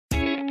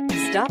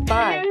Stop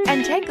by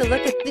and take a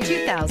look at the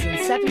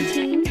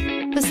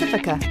 2017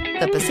 Pacifica.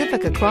 The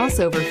Pacifica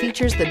crossover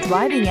features the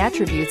driving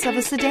attributes of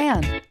a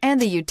sedan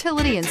and the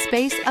utility and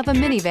space of a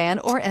minivan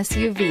or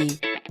SUV.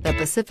 The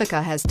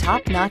Pacifica has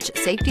top-notch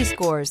safety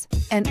scores,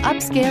 an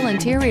upscale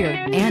interior,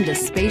 and a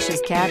spacious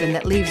cabin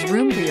that leaves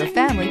room for your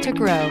family to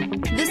grow.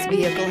 This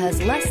vehicle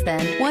has less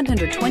than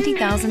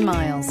 120,000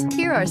 miles.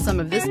 Here are some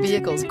of this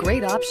vehicle's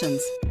great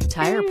options: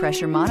 tire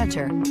pressure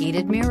monitor,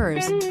 heated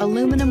mirrors,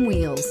 aluminum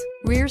wheels,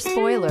 rear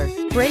spoiler,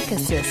 brake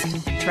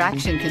assist,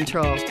 traction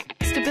control,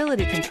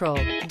 stability control,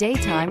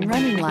 daytime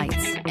running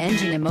lights,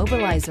 engine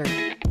immobilizer,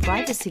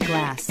 privacy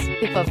glass.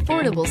 If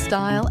affordable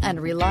style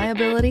and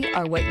reliability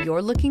are what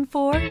you're looking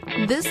for,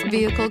 this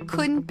vehicle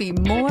couldn't be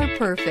more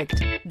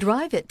perfect.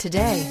 Drive it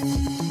today.